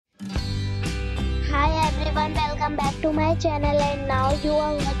welcome back to my channel, and now you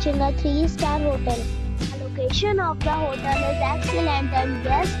are watching a 3-star hotel. The location of the hotel is excellent and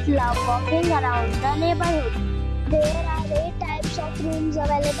guests love walking around the neighborhood. There are 8 types of rooms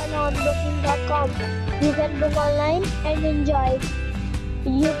available on booking.com. You can book online and enjoy it.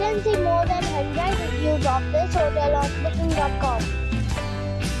 You can see more than 100 reviews of this hotel on booking.com.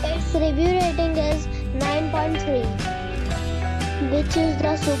 Its review rating is 9.3, which is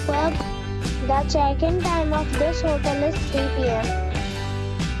the superb. The check-in time of this hotel is 3 p.m.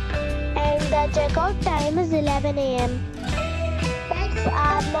 and the check-out time is 11 a.m. Pets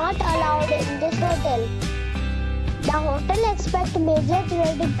are not allowed in this hotel. The hotel accepts major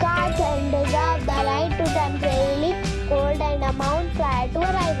credit cards and reserves the right to temporarily hold an amount prior to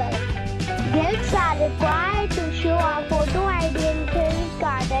arrival. Guests are required to show a photo ID and credit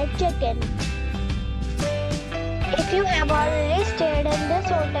card at check-in. If you have already stayed in this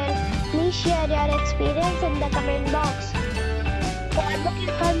hotel, please share your experience in the comment box. For booking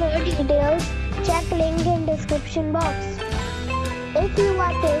or more details, check link in description box. If you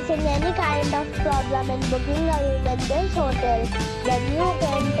are facing any kind of problem in booking a room in this hotel, then you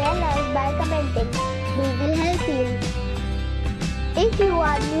can tell us by commenting. We will help you. If you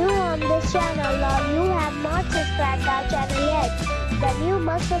are new on this channel or you have not subscribed our channel yet, then you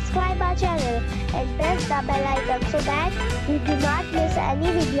must subscribe our channel and press the bell icon so that you do not miss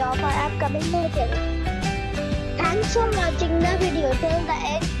any video of our upcoming hotel. Thanks for watching the video till the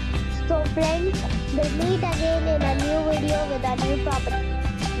end. So friends, we'll meet again in a new video with a new property.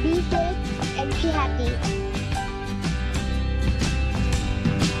 Be safe and be happy.